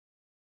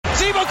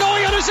Zibo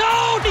going on his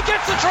own. He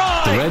gets the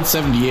try. The Red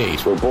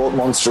 78. We're both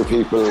Munster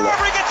people.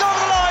 Carberry gets over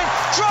the line.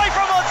 Try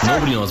from Munster.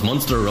 Nobody knows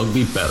Munster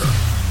rugby better.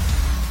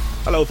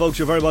 Hello folks,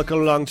 you're very welcome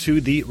along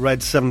to the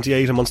Red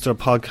 78, a Munster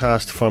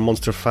podcast for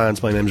Munster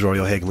fans. My name's Rory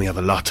O'Hagan. We have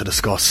a lot to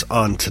discuss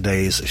on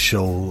today's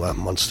show.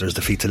 Munster's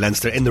defeat to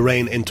Leinster in the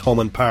rain in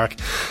Thomond Park,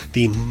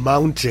 the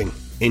mounting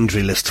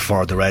injury list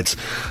for the Reds,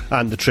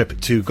 and the trip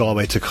to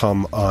Galway to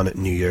come on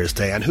New Year's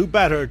Day. And who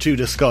better to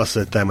discuss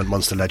it than with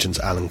Munster legends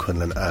Alan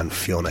Quinlan and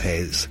Fiona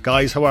Hayes.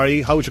 Guys, how are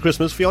you? How was your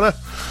Christmas, Fiona?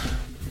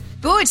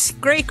 Good,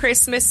 great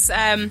Christmas.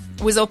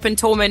 Was up in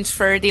Thomond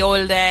for the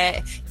old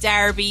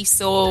derby,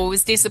 so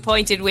was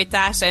disappointed with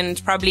that, and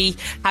probably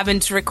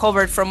haven't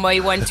recovered from my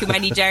one too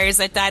many jars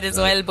at that as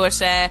well. But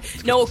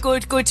no,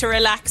 good to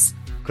relax.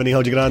 Quinny,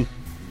 how'd you get on?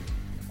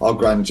 Oh,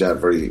 grand, yeah,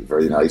 very,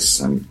 very nice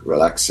and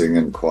relaxing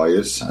and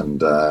quiet.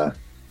 And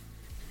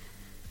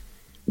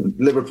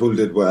Liverpool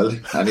did well.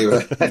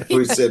 Anyway,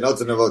 we say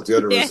nothing about the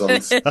other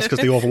results. That's because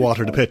they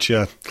overwatered the pitch,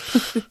 yeah.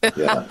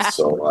 Yeah,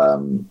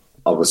 so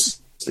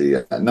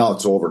obviously, no,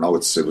 it's over now.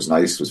 It was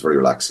nice. It was very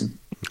relaxing.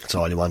 It's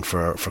all you want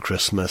for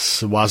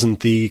Christmas. It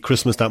wasn't the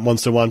Christmas that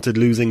Munster wanted,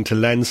 losing to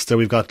Leinster.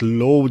 We've got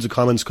loads of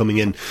comments coming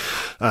in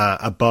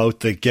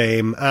about the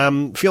game.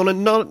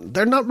 Fiona,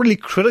 they're not really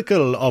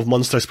critical of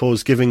Munster, I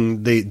suppose,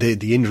 given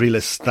the injury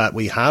list that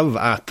we have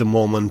at the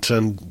moment,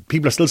 and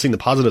people are still seeing the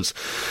positives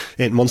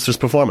in Munster's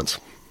performance.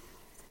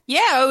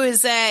 Yeah, I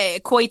was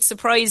quite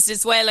surprised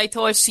as well. I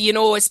thought,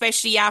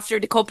 especially after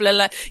the couple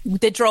of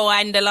the draw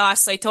and the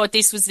loss, I thought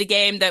this was the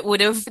game that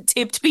would have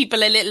tipped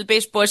people a little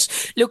bit. But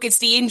look, it's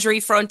the injury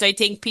front I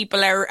think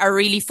people are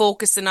really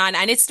focusing on,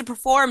 and it's the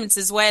performance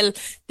as well.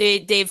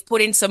 They've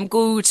put in some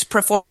good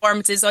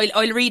performances.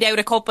 I'll read out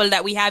a couple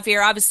that we have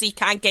here. Obviously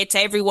can't get to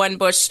everyone,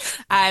 but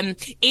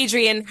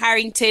Adrian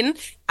Harrington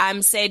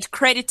said,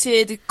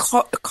 credited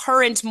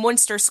current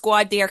Munster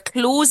squad. They are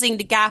closing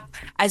the gap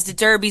as the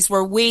derbies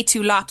were way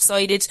too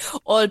lopsided,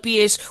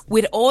 albeit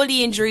with all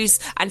the injuries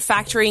and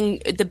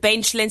factoring the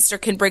bench Leinster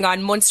can bring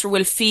on, Munster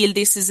will feel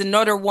this is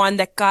another one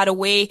that got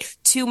away.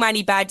 Too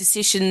many bad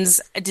decisions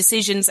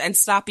and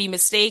sloppy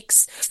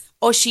mistakes.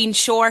 Oisin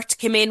Short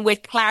came in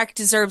with Clark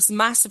deserves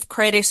massive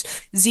credit.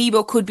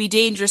 Zibo could be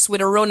dangerous with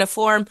a run of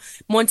form.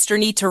 Munster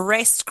need to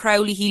rest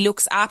Crowley. He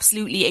looks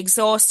absolutely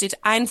exhausted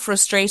and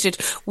frustrated.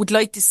 Would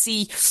like to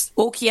see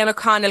Oki and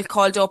O'Connell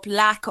called up.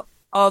 Lack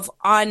of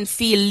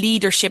on-field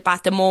leadership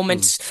at the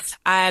moment.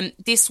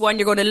 This one,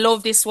 you're going to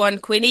love this one,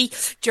 Quinny.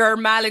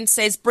 Jerm Mallon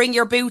says, bring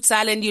your boots,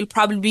 Alan. You'll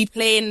probably be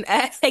playing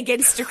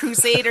against the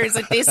Crusaders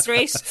at this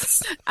rate.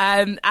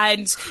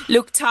 And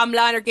look, Tom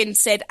Lonergan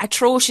said,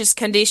 atrocious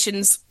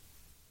conditions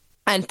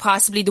and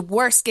possibly the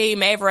worst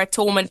game ever at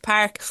Thomond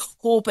Park.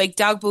 Hope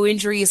Dogbo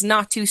injury is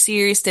not too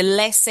serious. The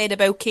less said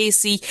about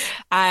Casey,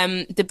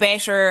 the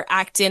better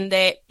acting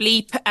the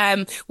bleep.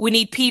 We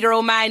need Peter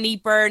O'Mahony,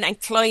 Byrne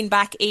and Klein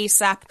back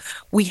ASAP.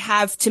 We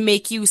have to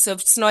make use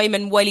of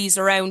Snyman while he's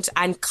around,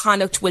 and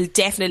Connacht will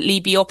definitely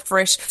be up for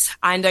it.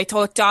 And I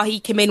thought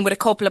Dahi came in with a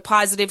couple of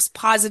positives.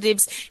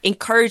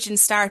 Encouraging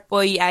start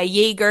by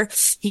Jaeger.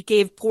 He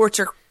gave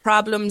Porter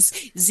problems.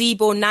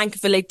 Zibo,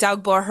 Nankiville,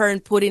 Dogbo,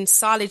 Hearn put in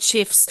solid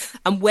shifts,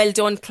 and well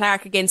done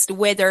Clark against the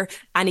weather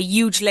and a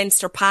huge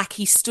Leinster pack.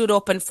 He stood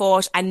up and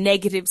fought, and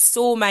negative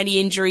so many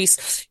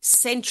injuries,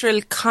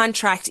 central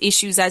contract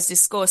issues as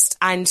discussed,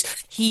 and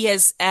he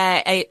has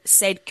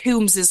said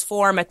Coombs'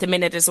 form at the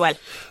minute as well.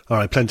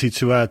 Alright, plenty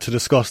to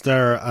discuss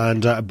there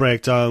and a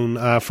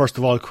breakdown. First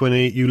of all,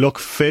 Quinny, you look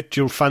fit.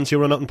 Do you fancy a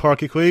run out in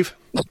Páirc Uí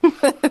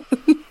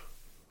Chaoimh?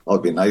 Oh,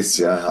 it'd be nice,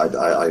 yeah.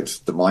 I'd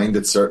the mind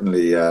would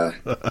certainly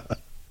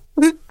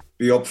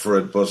be up for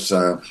it, but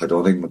I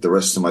don't think the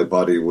rest of my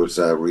body would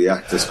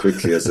react as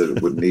quickly as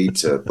it would need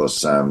to. But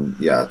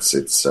yeah,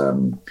 it's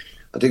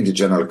I think the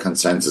general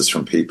consensus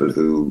from people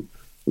who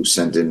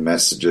sent in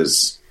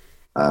messages,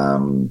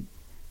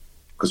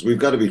 because we've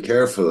got to be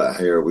careful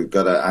here. We've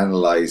got to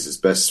analyse as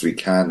best we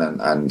can,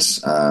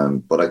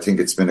 and but I think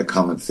it's been a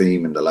common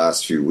theme in the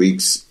last few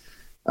weeks.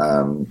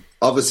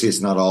 Obviously, it's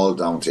not all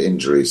down to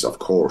injuries, of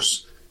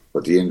course.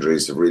 But the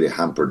injuries have really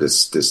hampered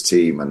this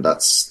team, and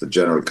that's the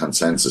general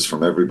consensus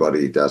from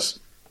everybody, that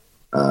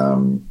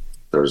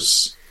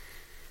there's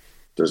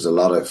a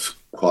lot of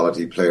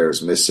quality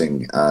players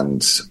missing,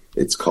 and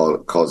it's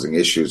causing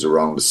issues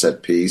around the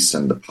set piece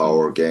and the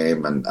power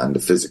game and the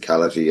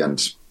physicality,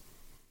 and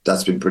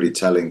that's been pretty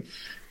telling.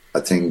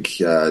 I think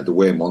the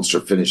way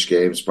Munster finished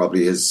games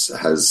probably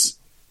has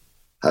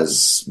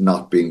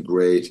not been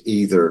great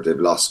either. They've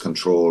lost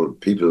control.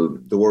 The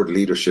word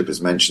leadership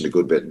is mentioned a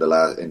good bit in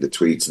the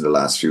tweets in the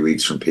last few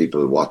weeks from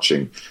people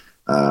watching.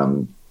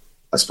 I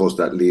suppose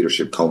that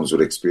leadership comes with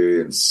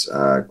experience,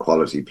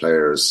 quality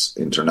players,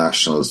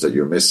 internationals that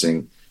you're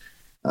missing.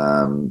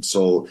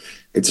 So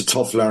it's a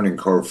tough learning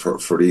curve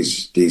for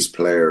these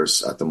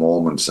players at the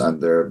moment,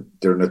 and they're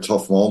in a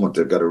tough moment.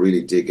 They've got to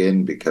really dig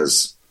in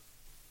because,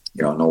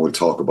 I know we'll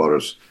talk about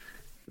it.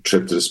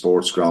 Trip to the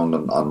sports ground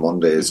on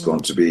Monday is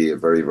going to be a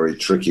very, very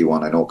tricky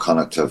one. I know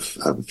Connacht have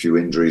a few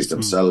injuries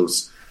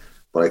themselves,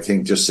 but I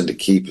think just in the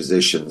key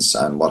positions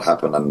and what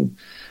happened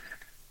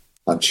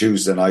on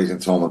Tuesday night in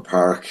Thomond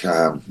Park,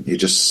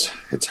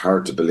 it's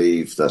hard to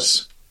believe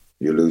that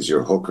you lose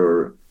your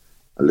hooker,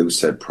 a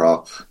loose head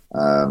prop,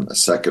 a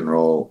second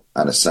row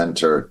and a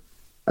centre,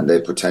 and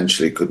they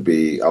potentially could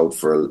be out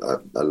for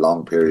a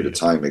long period of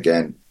time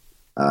again.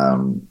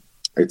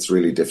 It's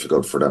really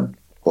difficult for them.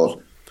 But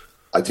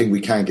I think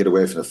we can't get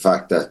away from the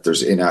fact that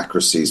there's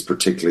inaccuracies,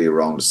 particularly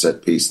around the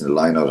set piece and the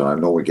line-out. And I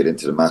know we get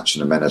into the match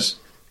in a minute.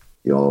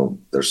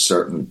 There's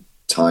certain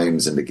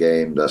times in the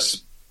game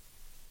that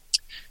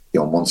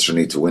Munster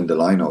need to win the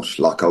line-out,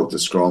 lock out the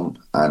scrum,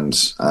 and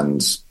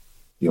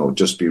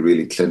just be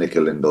really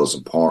clinical in those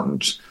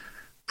important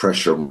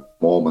pressure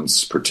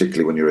moments,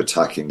 particularly when you're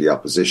attacking the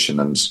opposition.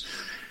 And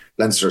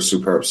Leinster are a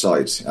superb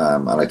side,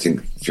 and I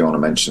think Fiona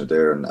mentioned it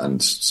there,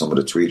 and some of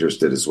the tweeters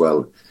did as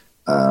well.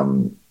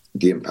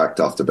 The impact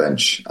off the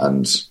bench,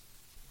 and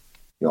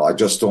I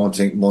just don't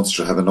think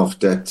Munster have enough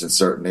depth in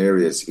certain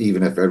areas,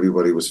 even if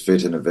everybody was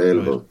fit and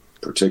available. Right.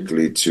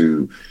 Particularly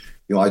to,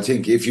 I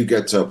think if you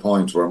get to a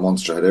point where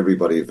Munster had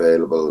everybody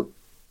available,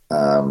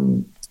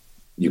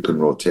 you can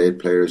rotate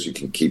players, you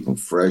can keep them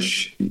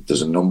fresh.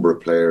 There's a number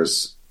of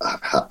players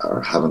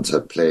are having to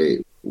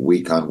play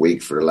week on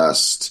week for the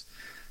last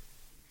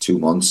 2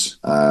 months.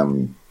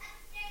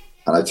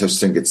 And I just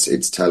think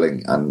it's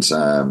telling. And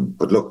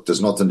but look,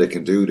 there's nothing they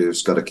can do. They've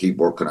just got to keep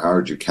working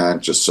hard. You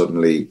can't just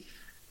suddenly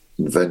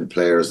invent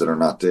players that are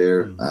not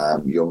there.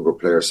 Younger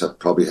players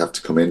probably have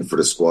to come in for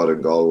the squad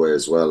in Galway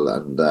as well.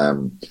 And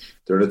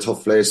they're in a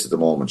tough place at the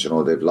moment.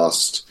 They've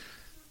lost.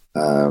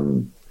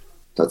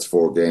 That's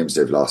 4 games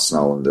they've lost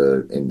now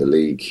in the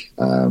league.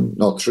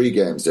 No, 3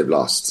 games they've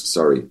lost.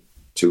 Sorry,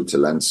 2 to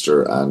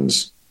Leinster and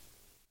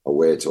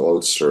away to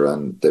Ulster,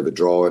 and they've a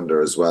draw in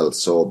there as well.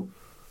 So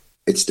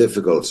it's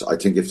difficult. I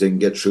think if they can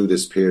get through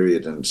this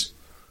period and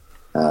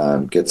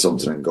get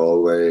something in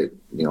Galway,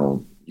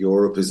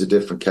 Europe is a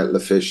different kettle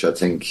of fish. I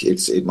think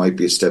it might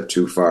be a step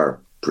too far,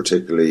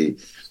 particularly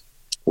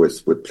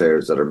with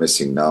players that are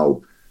missing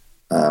now.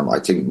 I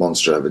think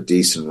Munster have a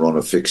decent run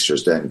of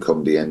fixtures then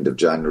come the end of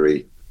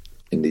January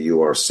in the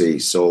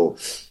URC. So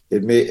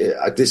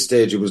at this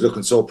stage, it was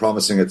looking so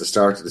promising at the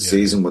start of the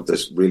season with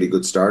this really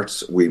good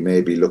start. We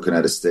may be looking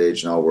at a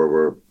stage now where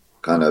we're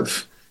kind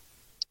of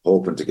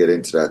hoping to get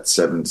into that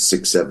 7th,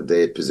 6th, 7th,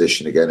 8th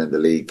position again in the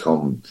league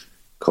come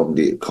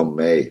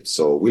May.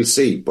 So we'll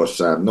see, but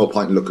no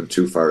point in looking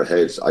too far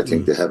ahead. I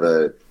think they have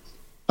a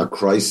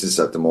crisis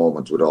at the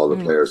moment with all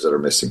the players that are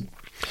missing.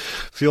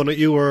 Fiona,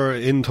 you were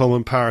in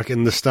Thomond Park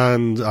in the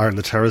stand, or in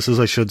the terraces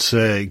I should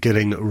say,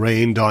 getting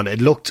rained on. It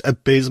looked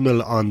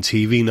abysmal on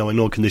TV. Now I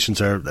know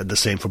conditions are the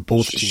same for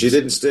both teams. She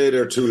didn't stay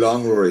there too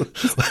long, Rory.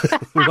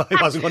 I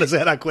wasn't going to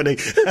say that, Quinny.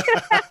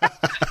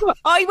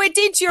 I went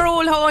into your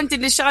old haunt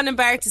in the Shannon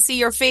Bar to see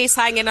your face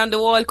hanging on the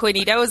wall,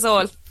 Quinny. That was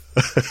all.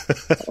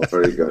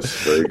 Very good,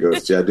 very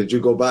good. Yeah, did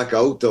you go back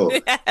out though?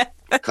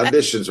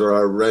 Conditions were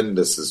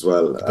horrendous as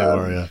well. They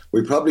were, yeah.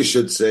 We probably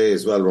should say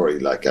as well,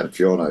 Rory, and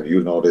Fiona,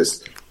 you know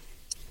this.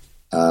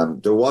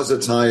 There was a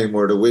time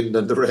where the wind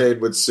and the rain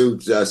would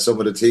suit some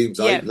of the teams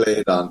I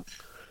played on,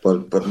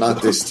 but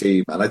not this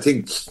team. And I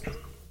think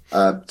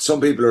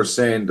some people are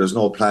saying there's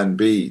no plan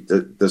B.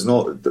 There's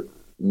no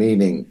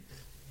meaning.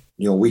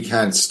 We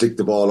can't stick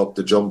the ball up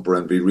the jumper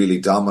and be really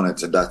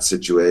dominant in that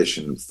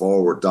situation,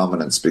 forward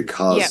dominance,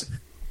 because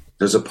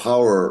there's a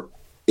power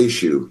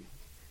issue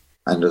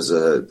and there's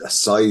a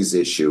size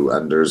issue,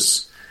 and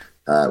there's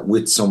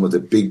with some of the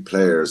big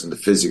players and the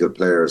physical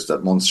players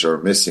that Munster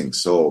are missing.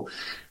 So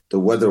the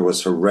weather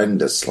was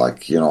horrendous.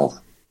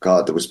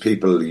 God, there was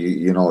people,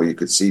 you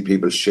could see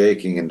people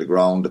shaking in the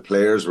ground. The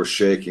players were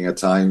shaking at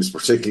times,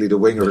 particularly the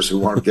wingers who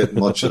weren't getting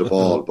much of the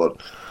ball,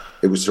 but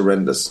it was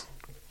horrendous.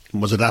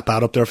 Was it that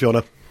bad up there,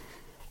 Fiona?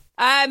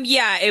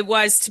 Yeah, it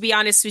was, to be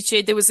honest with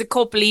you. There was a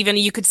couple, even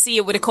you could see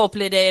it with a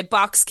couple of the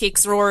box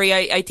kicks, Rory.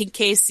 I think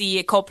Casey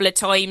a couple of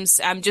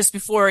times, just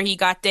before he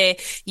got the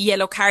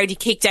yellow card, he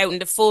kicked out in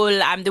the full.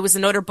 There was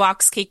another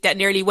box kick that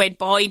nearly went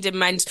behind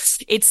him, and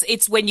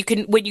it's when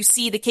you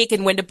see the kick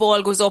and when the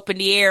ball goes up in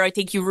the air, I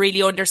think you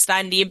really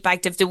understand the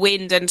impact of the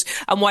wind and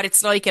what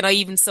it's like. And I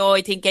even saw,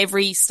 I think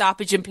every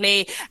stoppage in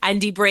play,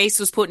 Andy Brace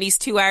was putting his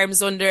 2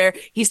 hands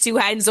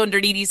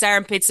underneath his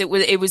armpits.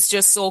 It was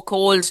just so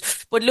cold.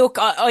 But look,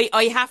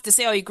 I have to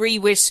say I agree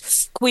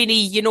with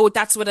Quinny.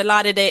 That's what a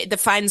lot of the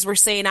fans were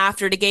saying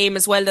after the game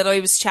as well, that I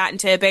was chatting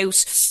to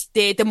about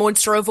the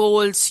Munster of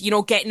old,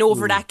 getting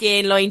over that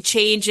gain line,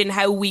 changing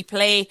how we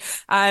play.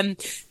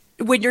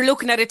 When you're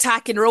looking at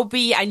attacking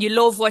rugby and you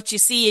love what you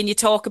see and you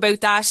talk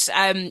about that,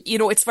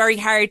 it's very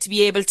hard to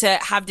be able to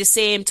have the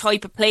same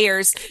type of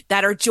players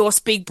that are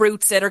just big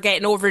brutes that are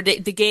getting over the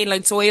gain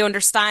line. So I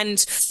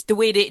understand the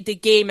way the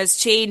game has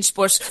changed,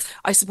 but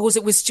I suppose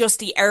it was just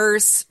the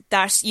errors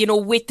that,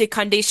 with the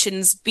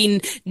conditions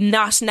being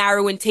not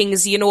narrowing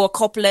things, a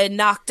couple of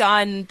knocked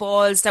on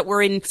balls that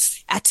were in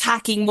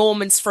attacking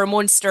moments for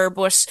Munster,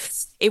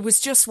 but it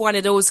was just one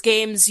of those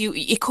games.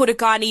 It could have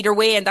gone either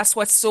way, and that's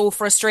what's so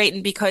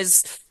frustrating,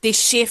 because this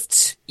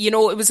shift, it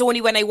was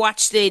only when I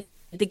watched the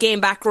the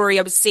game back, Rory,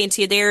 I was saying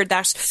to you there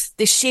that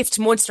the shift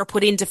Munster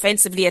put in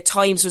defensively at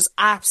times was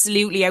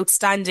absolutely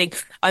outstanding.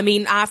 I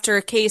mean, after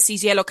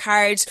Casey's yellow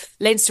card,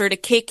 Leinster had a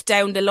kick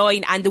down the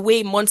line, and the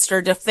way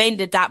Munster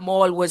defended that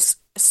maul was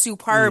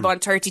superb on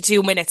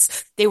 32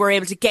 minutes. They were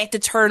able to get the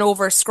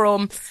turnover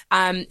scrum,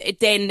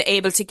 then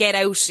able to get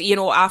out,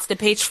 off the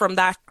pitch from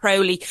that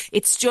Crowley.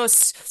 It's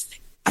just,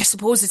 I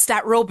suppose it's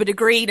that rub of the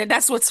green, and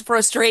that's what's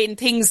frustrating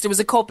things. There was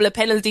a couple of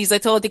penalties I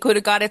thought they could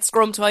have got at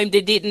scrum time.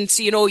 They didn't.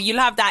 You'll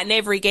have that in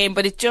every game,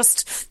 but it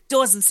just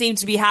doesn't seem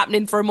to be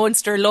happening for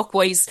Munster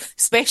luck-wise,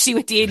 especially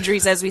with the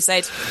injuries, as we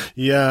said.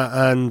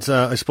 Yeah, and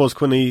I suppose,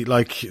 Quinny,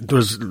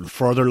 there's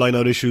further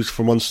line-out issues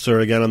for Munster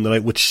again on the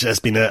night, which has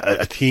been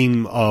a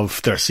theme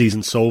of their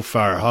season so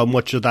far. How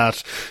much of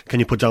that can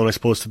you put down, I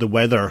suppose, to the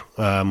weather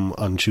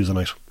on Tuesday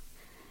night?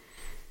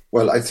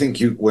 Well, I think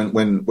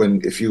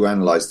if you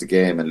analyse the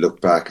game and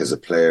look back as a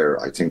player,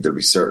 I think there'll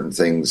be certain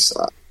things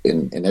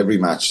in every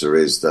match there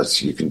is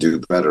that you can do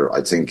better.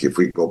 I think if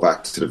we go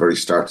back to the very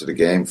start of the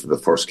game, from the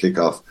first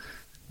kickoff,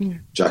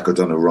 Jack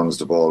O'Donoghue runs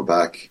the ball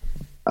back.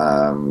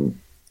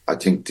 I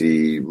think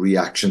the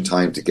reaction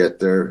time to get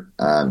there,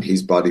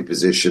 his body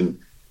position,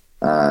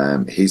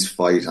 his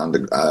fight on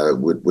the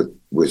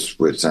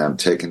with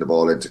taking the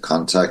ball into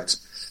contact.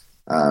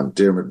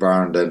 Diarmuid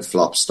Byrne then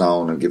flops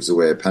down and gives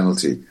away a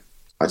penalty.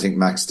 I think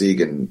Max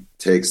Deegan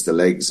takes the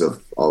legs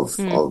of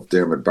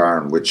Diarmuid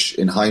Byrne, which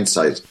in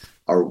hindsight,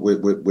 or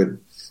with a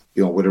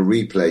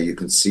replay, you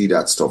can see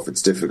that stuff.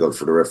 It's difficult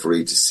for the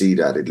referee to see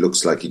that. It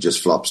looks like he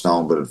just flops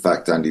down, but in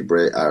fact, Max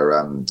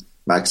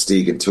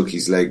Deegan took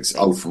his legs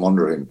out from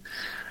under him.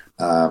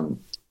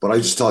 But I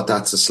just thought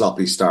that's a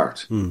sloppy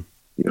start.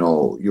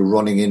 You're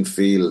running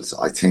infield.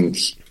 I think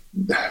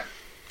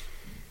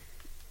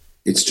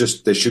it's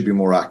just, they should be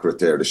more accurate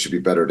there. They should be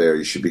better there.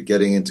 You should be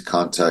getting into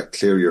contact,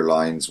 clear your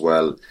lines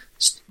well.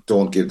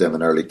 Don't give them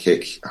an early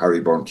kick.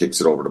 Harry Byrne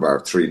kicks it over the bar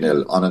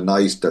 3-0 on a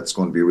night that's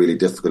going to be really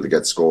difficult to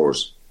get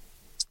scores.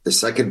 The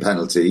second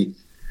penalty,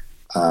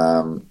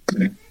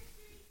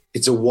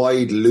 it's a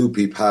wide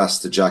loopy pass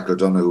to Jack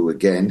O'Donoghue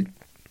again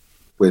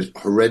with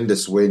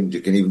horrendous wind.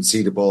 You can even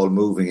see the ball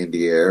moving in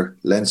the air.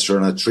 Leinster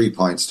on a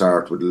 3-point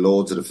start with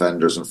loads of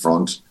defenders in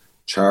front,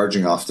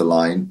 charging off the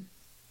line.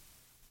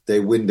 They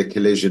win the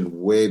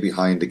collision way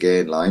behind the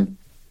gain line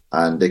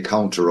and they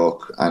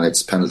counter-ruck, and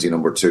it's penalty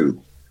number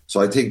 2. So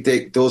I think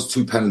those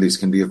 2 penalties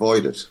can be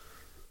avoided.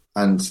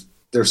 And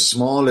there's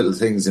small little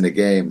things in a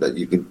game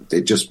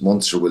that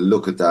Munster will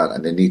look at that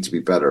and they need to be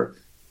better.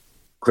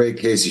 Craig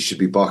Casey should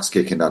be box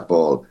kicking that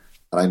ball.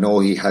 And I know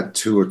he had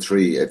 2 or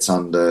 3. It's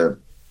on the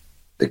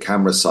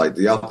camera side,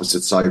 the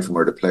opposite side from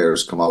where the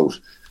players come out,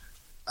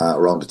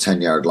 around the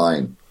 10-yard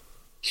line.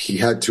 He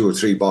had 2 or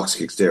 3 box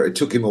kicks there. It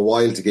took him a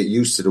while to get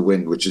used to the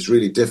wind, which is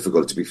really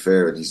difficult, to be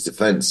fair, in his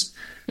defence.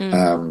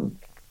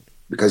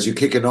 Because you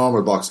kick a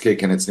normal box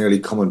kick and it's nearly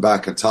coming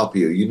back on top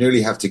of you. You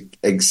nearly have to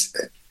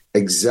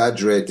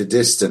exaggerate the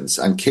distance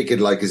and kick it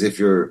like as if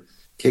you're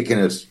kicking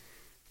it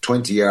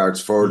 20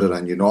 yards further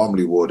than you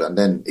normally would. And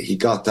then he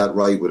got that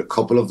right with a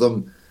couple of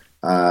them.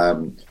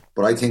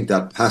 But I think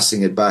that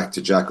passing it back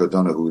to Jack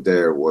O'Donoghue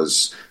there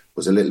was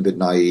a little bit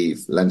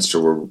naive.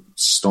 Leinster were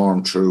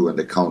stormed through and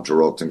they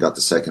counter-rucked and got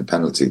the second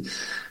penalty.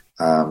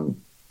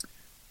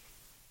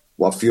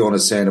 What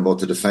Fiona's saying about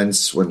the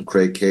defence when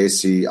Craig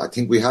Casey, I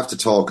think we have to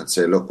talk and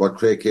say, look, what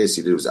Craig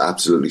Casey did was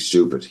absolutely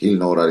stupid. He'll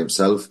know that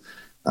himself.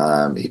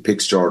 He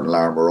picks Jordan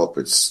Larmour up.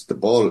 It's the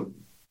ball,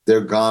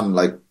 they're gone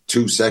like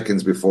 2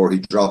 seconds before he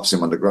drops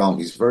him on the ground.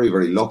 He's very,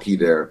 very lucky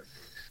there.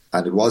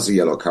 And it was a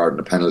yellow card and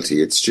a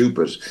penalty. It's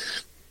stupid.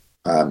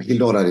 He'll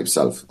know that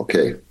himself.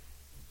 Okay.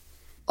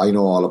 I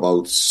know all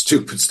about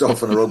stupid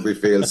stuff on a rugby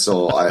field,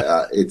 so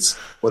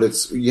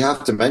you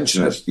have to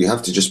mention it. You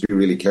have to just be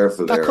really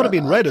careful there. That could have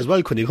been red as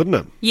well, couldn't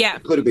it? Yeah.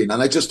 It could have been,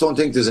 and I just don't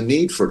think there's a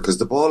need for it because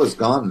the ball is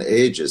gone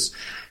ages.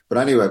 But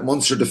anyway,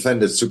 Munster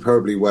defended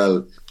superbly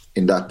well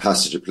in that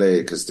passage of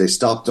play because they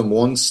stopped them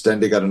once, then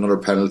they got another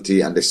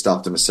penalty and they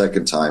stopped them a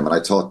second time. And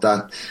I thought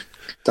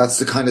that's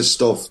the kind of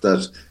stuff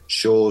that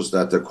shows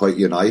that they're quite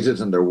united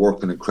and they're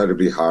working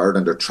incredibly hard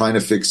and they're trying to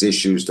fix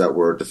issues that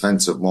were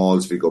defensive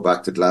mauls. If we go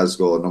back to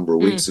Glasgow a number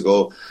of weeks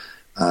ago,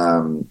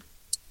 and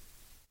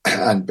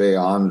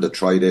beyond the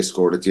try they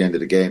scored at the end of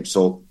the game.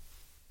 So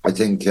I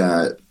think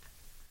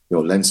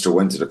Leinster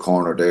went to the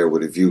corner there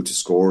with a view to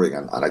scoring,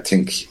 and I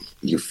think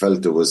you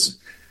felt there was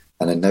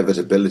an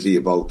inevitability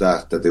about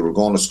that they were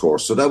going to score.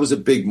 So that was a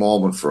big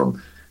moment for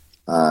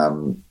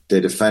them. They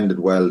defended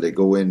well. They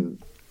go in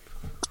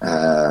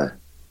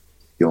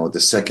the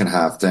second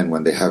half then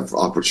when they have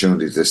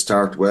opportunities. They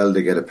start well,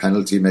 they get a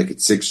penalty, make it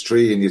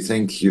 6-3, and you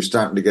think you're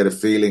starting to get a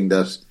feeling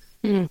that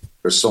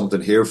there's something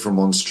here for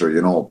Munster,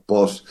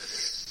 but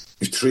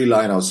you've 3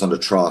 lineouts on the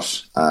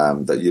trot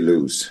that you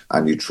lose,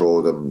 and you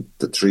throw them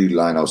the 3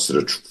 lineouts to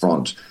the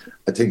front.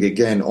 I think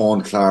again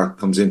Owen Clark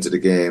comes into the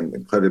game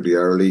incredibly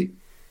early,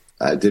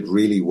 did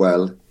really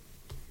well.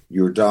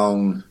 You're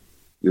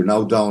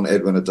now down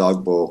Edwin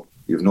Adogbo.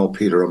 You've no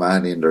Peter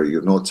O'Mahony in there.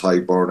 You've no Ty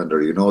Byrne in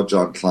there. You've no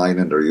John Klein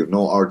in there. You've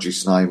no R.G.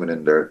 Snyman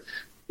in there.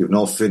 You've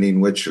no Finian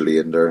Wycherley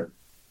in there.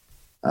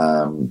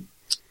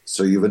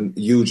 So you have a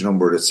huge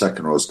number of the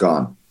second rows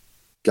gone.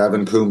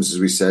 Gavin Coombs, as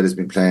we said, has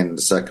been playing in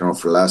the second row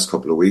for the last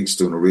couple of weeks,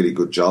 doing a really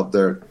good job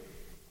there.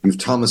 You've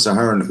Thomas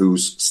Ahern,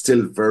 who's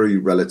still very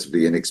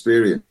relatively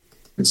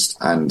inexperienced,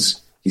 and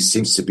he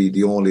seems to be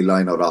the only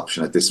line-out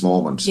option at this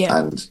moment. Yeah.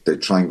 And they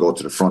try and go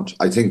to the front.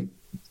 I think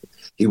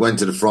he went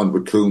to the front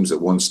with Coombs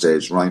at one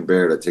stage. Ryan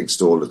Baird, I think,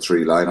 stole the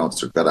 3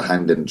 line-outs, or got a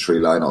hand in 3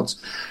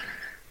 line-outs.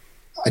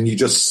 And you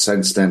just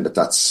sense then that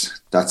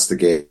that's the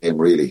game,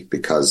 really,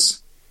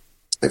 because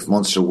if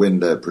Munster win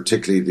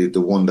particularly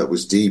the one that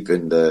was deep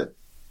in the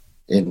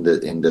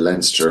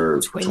Leinster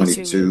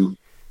 22,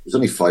 it was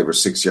only 5 or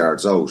 6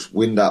 yards out.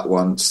 Win that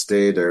one,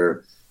 stay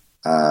there,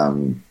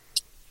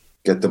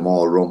 get them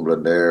all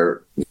rumbling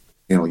there.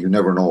 You know, you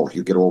never know.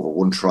 You get over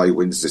one try,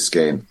 wins this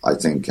game, I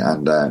think.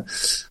 And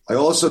I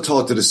also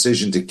thought the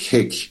decision to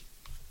kick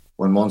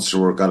when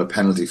Munster got a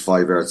penalty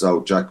 5 yards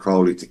out, Jack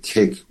Crowley to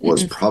kick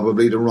was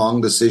probably the wrong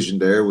decision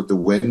there with the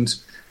wind.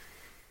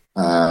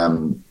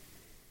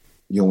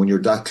 You know, when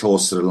you're that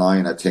close to the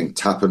line, I think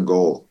tap and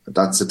go.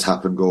 That's a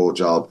tap and go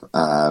job.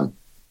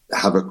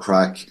 Have a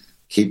crack,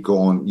 keep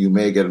going. You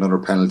may get another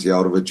penalty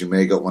out of it. You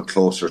may get one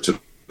closer to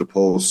the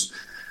post.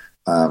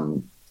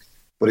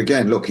 But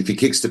again, look, if he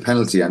kicks the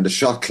penalty and the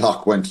shot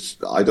clock went,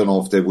 I don't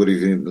know if they would have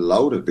even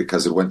allowed it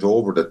because it went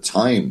over the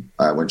time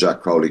when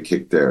Jack Crowley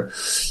kicked there.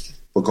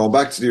 But going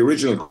back to the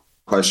original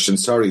question,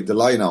 the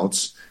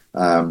line-outs,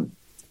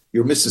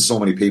 you're missing so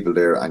many people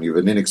there, and you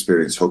have an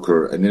inexperienced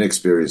hooker, an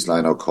inexperienced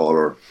line-out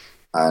caller,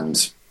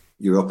 and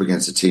you're up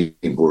against a team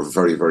who are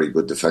very, very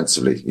good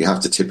defensively. You have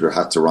to tip your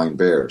hat to Ryan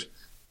Baird.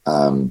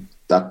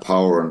 That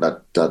power and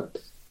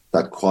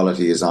that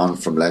quality is on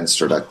from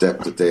Leinster, that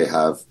depth that they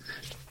have.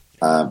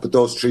 But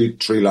those three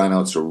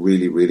line-outs are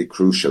really, really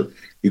crucial.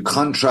 You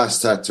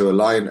contrast that to a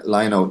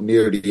line-out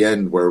near the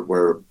end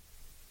where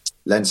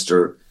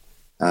Leinster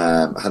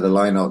had a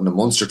line-out in the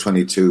Munster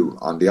 22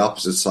 on the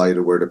opposite side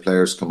of where the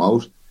players come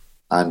out,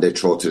 and they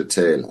throw to the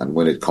tail and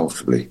win it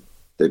comfortably.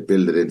 They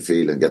build it in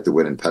field and get the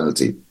winning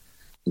penalty.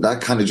 And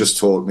that kind of just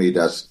told me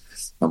that,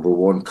 number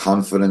one,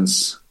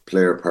 confidence,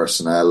 player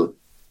personnel,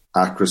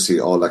 accuracy,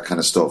 all that kind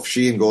of stuff.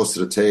 Sheehan goes to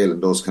the tail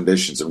in those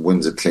conditions and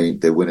wins it clean.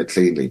 They win it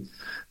cleanly.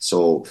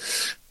 So,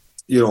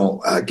 you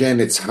know, again,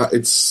 it'd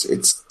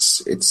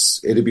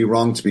be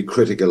wrong to be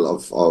critical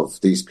of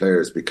these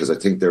players, because I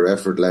think their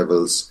effort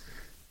levels,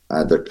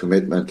 their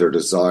commitment, their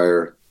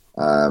desire,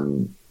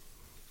 you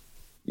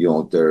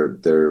know,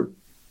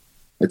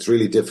 it's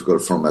really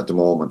difficult for them at the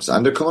moment.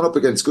 And they're coming up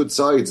against good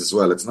sides as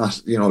well. It's not,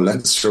 you know,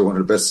 Leinster, one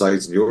of the best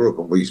sides in Europe,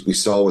 and we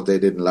saw what they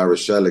did in La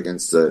Rochelle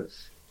against the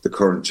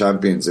current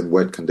champions in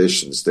wet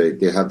conditions.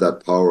 They have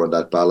that power and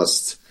that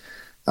ballast,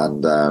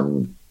 and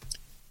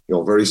you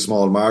know, very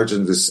small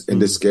margins in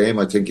this game.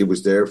 I think it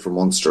was there for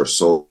Munster.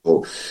 So,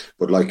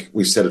 but like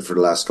we've said it for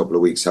the last couple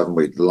of weeks, haven't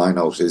we? The line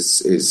out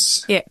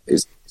is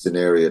an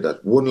area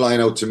that one line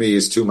out to me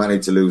is too many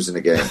to lose in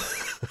a game.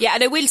 Yeah,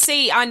 and I will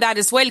say on that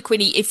as well,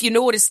 Quinny, if you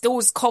notice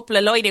those couple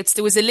of lineouts,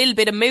 there was a little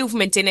bit of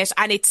movement in it,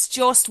 and it's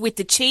just with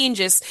the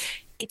changes.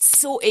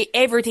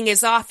 Everything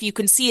is off. You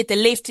can see it. The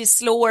lift is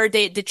slower.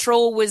 The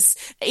throw was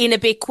in a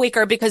bit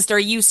quicker because they're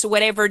used to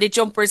whatever the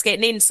jumper's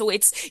getting in. So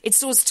it's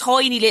those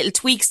tiny little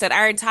tweaks that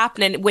aren't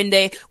happening when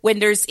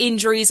there's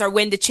injuries or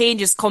when the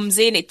changes comes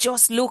in. It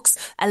just looks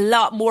a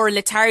lot more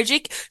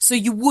lethargic. So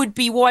you would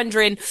be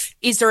wondering,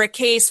 is there a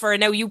case for,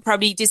 now you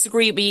probably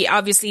disagree with me,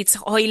 obviously it's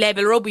high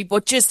level rugby,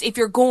 but just if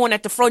you're going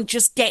at the front,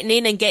 just getting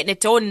in and getting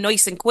it done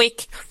nice and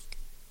quick.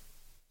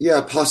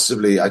 Yeah,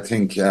 possibly. I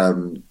think,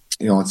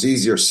 you know, it's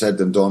easier said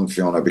than done,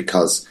 Fiona,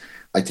 because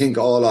I think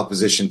all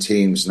opposition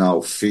teams now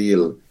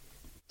feel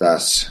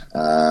that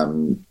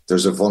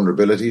there's a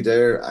vulnerability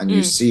there, and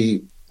you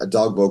see a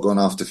Dogbo going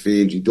off the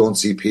field. You don't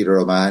see Peter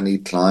O'Mahony,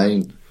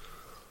 Klein,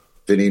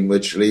 Finian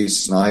Wycherley,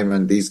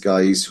 Snyman, these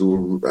guys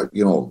who are,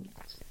 you know,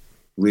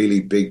 really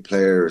big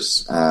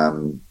players.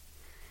 And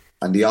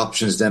the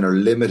options then are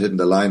limited in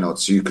the line-out,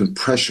 so you can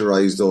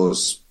pressurise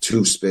those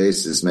two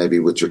spaces maybe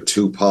with your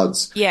two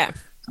pods. Yeah.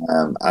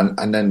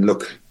 And then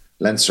look,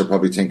 Leinster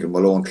probably thinking,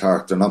 well, Owen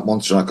Clark,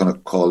 Munster not going to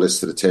call this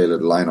to the tail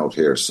of the line out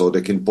here, so they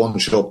can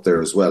bunch up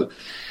there as well.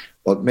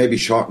 But maybe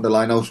shorten the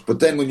line out. But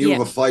then when you have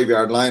a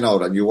 5-yard line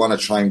out and you want to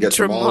try and get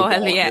them all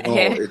going, you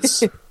know, it's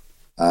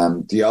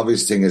the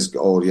obvious thing is,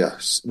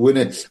 win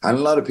it. And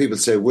a lot of people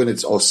say win it,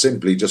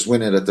 simply just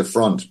win it at the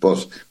front.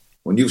 But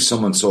when you've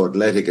someone so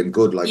athletic and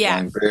good like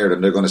Ryan Baird,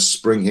 and they're going to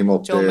spring him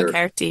up Joe there,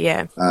 McCarthy,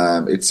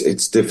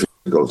 it's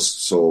difficult.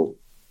 So,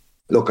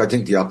 look, I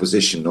think the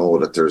opposition know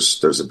that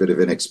there's a bit of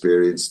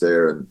inexperience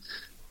there and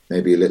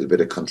maybe a little bit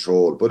of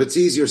control. But it's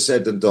easier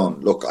said than done.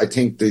 Look, I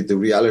think the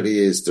reality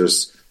is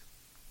there's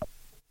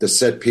the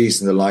set piece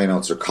and the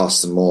lineouts are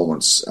costing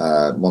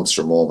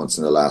Munster moments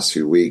in the last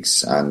few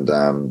weeks. And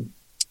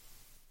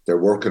they're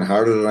working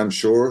hard at it, I'm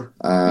sure.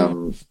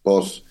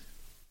 But,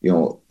 you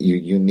know,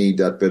 you need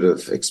that bit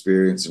of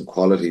experience and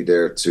quality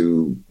there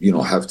to, you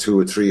know, have 2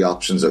 or 3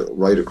 options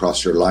right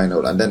across your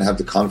lineout, and then have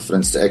the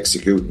confidence to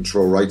execute and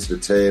throw right to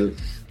the tail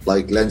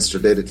like Leinster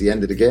did at the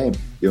end of the game.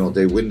 You know,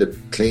 they win it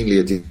cleanly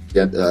at the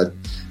end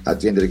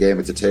of the game.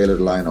 It's a tail of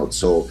the line out.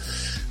 So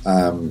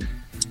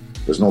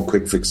there's no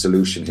quick fix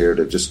solution here.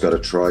 They've just got to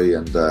try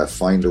and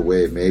find a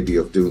way maybe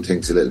of doing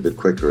things a little bit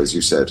quicker, as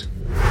you said.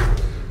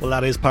 Well,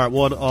 that is part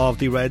one of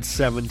the Red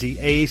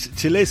 78.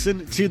 To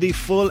listen to the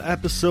full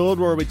episode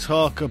where we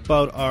talk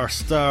about our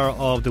star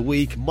of the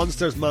week,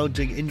 Munster's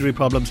mounting injury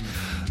problems,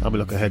 and we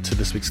look ahead to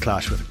this week's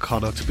clash with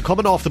Connacht. To become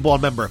an Off The Ball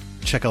member,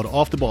 check out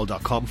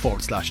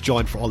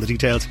offtheball.com/join for all the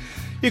details.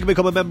 You can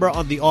become a member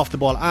on the Off The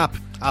Ball app,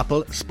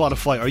 Apple,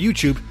 Spotify or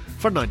YouTube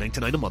for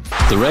 $9.99 a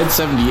month. The Red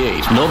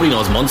 78. Nobody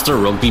knows Munster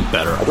rugby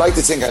better. I'd like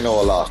to think I know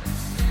a lot.